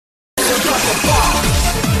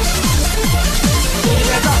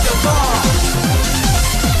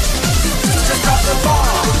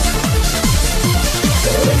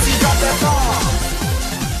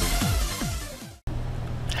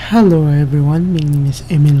Hello everyone, my name is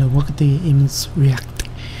Emil. Welcome to Emil's React.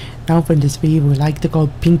 Now for this video, we like to call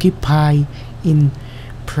Pinkie Pie in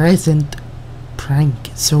Present Prank.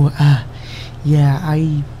 So yeah,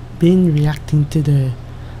 I've been reacting to the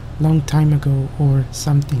long time ago or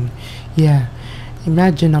something. Yeah,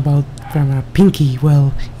 imagine about from a Pinkie.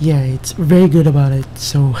 Well, yeah, it's very good about it.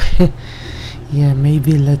 So yeah,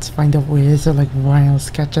 maybe let's find out where it's like while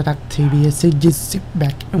sketch at activity. So just sit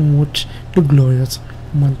back and watch the glorious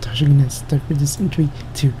montage. I'm gonna start with this in 3,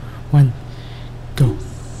 2, 1, go.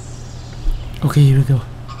 Okay, here we go.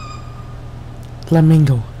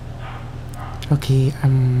 Flamingo. Okay,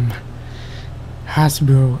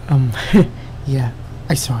 Hasbro. Yeah,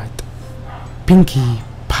 I saw it. Pinkie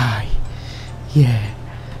Pie. Yeah.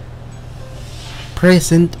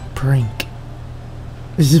 Present Prank.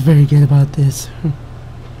 This is very good about this.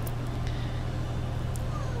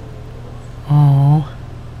 Oh.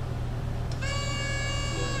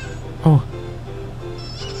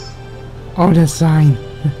 Oh, the sign.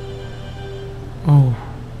 Oh,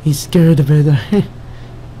 he's scared of it.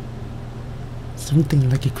 Something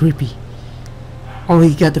like a creepy. Oh,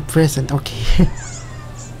 he got the present. Okay.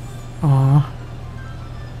 Aw.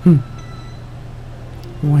 He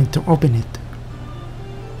wanted to open it.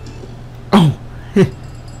 Oh.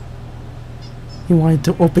 He wanted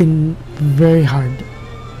to open very hard.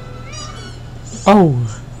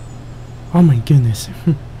 Oh. Oh my goodness.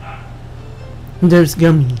 There's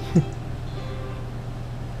Gummy.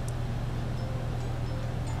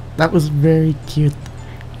 That was very cute,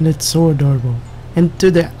 and it's so adorable. And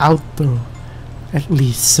to the outro, at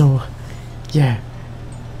least. So yeah,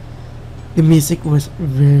 the music was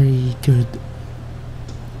very good.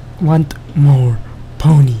 Want more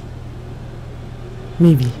pony?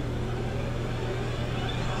 Maybe.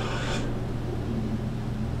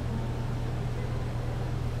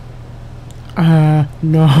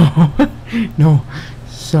 No. No.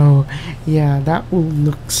 So yeah, that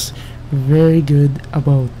looks very good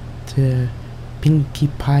about Pinkie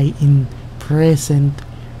Pie in Present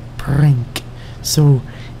Prank. So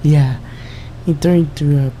yeah, he turned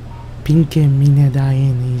to a Pinkie Mina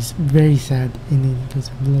dying. He's very sad, and then he goes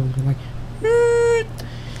below like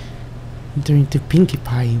he turned to Pinkie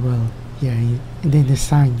Pie. Well, yeah, and then the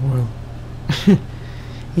sign. Well,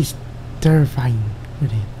 he's terrifying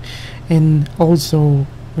with it, and also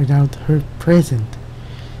without her present.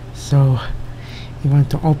 So he wanted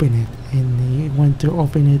to open it, and he wanted to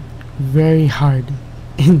open it very hard.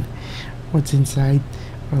 And what's inside?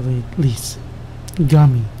 Well, at least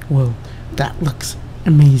Gummy. Well, that looks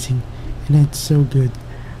amazing, and it's so good.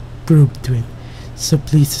 Proof to it. So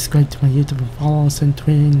please subscribe to my YouTube and follow us on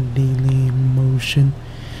Twitter and Daily Motion.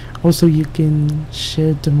 Also, you can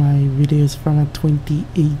share to my videos from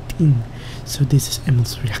 2018. So this is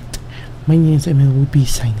Emil's React. My name is Emil. Will be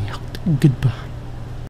signing out. Goodbye.